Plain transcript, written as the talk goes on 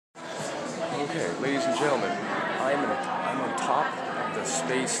Okay, ladies and gentlemen, I'm on top of the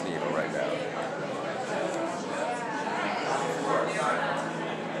Space Needle right now.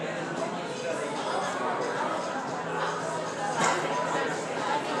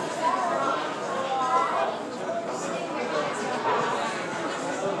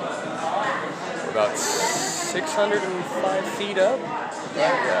 About 605 feet up.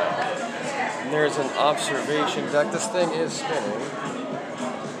 Yeah. And there's an observation deck. This thing is spinning.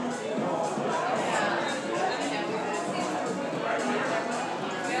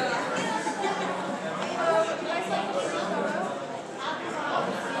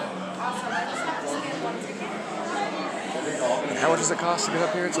 And how much does it cost to get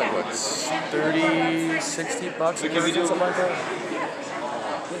up here? It's like, what, 30, 60 bucks? Can we do something like that?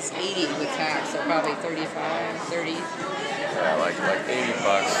 It's 80 with tax, so probably 35, 30. Yeah, like 80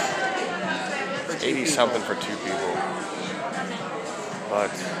 bucks. 80 something for two people.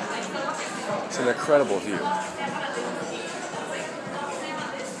 But it's an incredible view.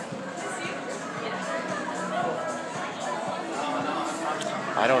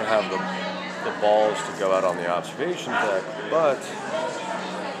 I don't have the balls to go out on the observation deck, but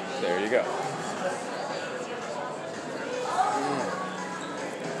there you go.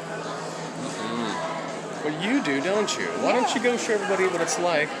 Well, you do, don't you? Why don't you go show everybody what it's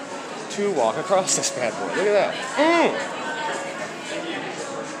like to walk across this bad boy? Look at that.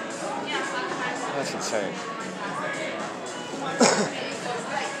 That's insane.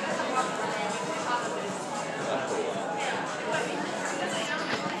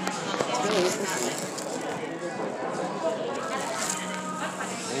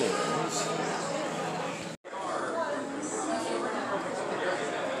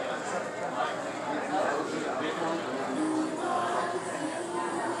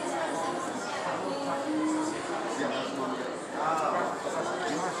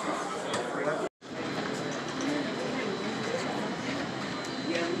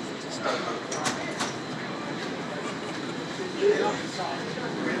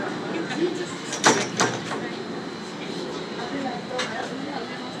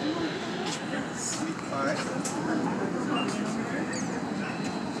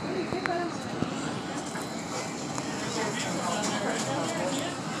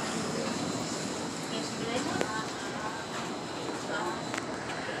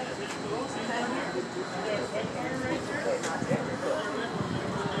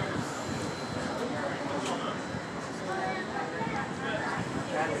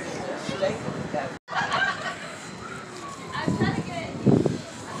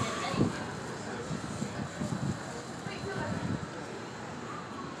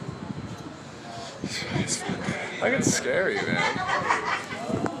 Like, it's scary, man.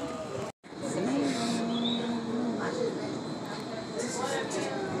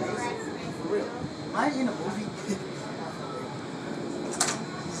 Am I in a movie?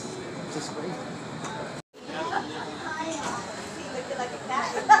 Just wait.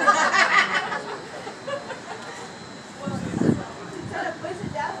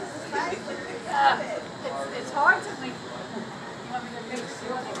 It's hard to make. You want me to make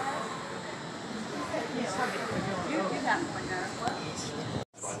sure? You got one there.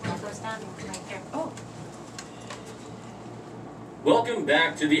 Oh. Welcome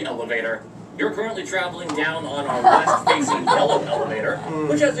back to the elevator. You're currently traveling down on our west-facing yellow elevator,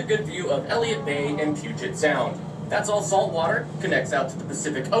 which has a good view of Elliott Bay and Puget Sound. That's all salt water, connects out to the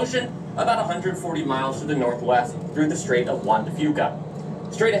Pacific Ocean, about 140 miles to the northwest through the Strait of Juan de Fuca.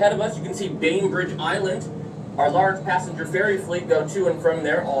 Straight ahead of us, you can see Bainbridge Island. Our large passenger ferry fleet go to and from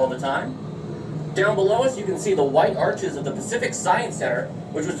there all the time. Down below us, you can see the white arches of the Pacific Science Center,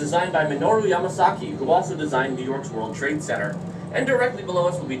 which was designed by Minoru Yamasaki, who also designed New York's World Trade Center. And directly below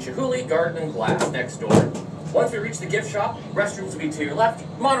us will be Chihuly Garden and Glass next door. Once we reach the gift shop, restrooms will be to your left,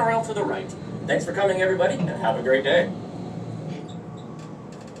 monorail to the right. Thanks for coming, everybody, and have a great day.